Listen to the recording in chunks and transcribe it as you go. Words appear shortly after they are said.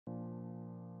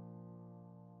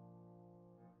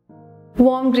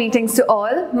Warm greetings to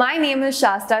all. My name is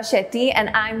Shaasthra Shetty and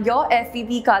I'm your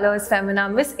FEB Colors Femina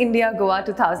Miss India Goa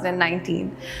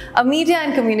 2019. A media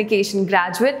and communication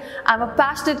graduate, I'm a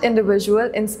passionate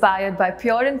individual inspired by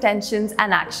pure intentions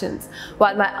and actions,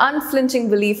 while my unflinching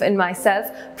belief in myself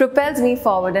propels me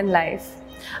forward in life.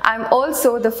 I'm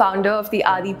also the founder of the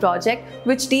Adi Project,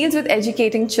 which deals with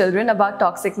educating children about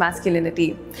toxic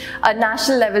masculinity, a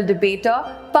national level debater,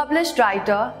 published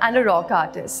writer, and a rock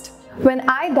artist. When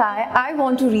I die, I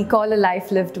want to recall a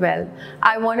life lived well.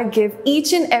 I want to give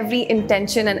each and every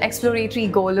intention and exploratory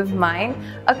goal of mine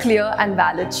a clear and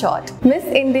valid shot. Miss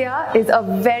India is a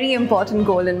very important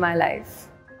goal in my life.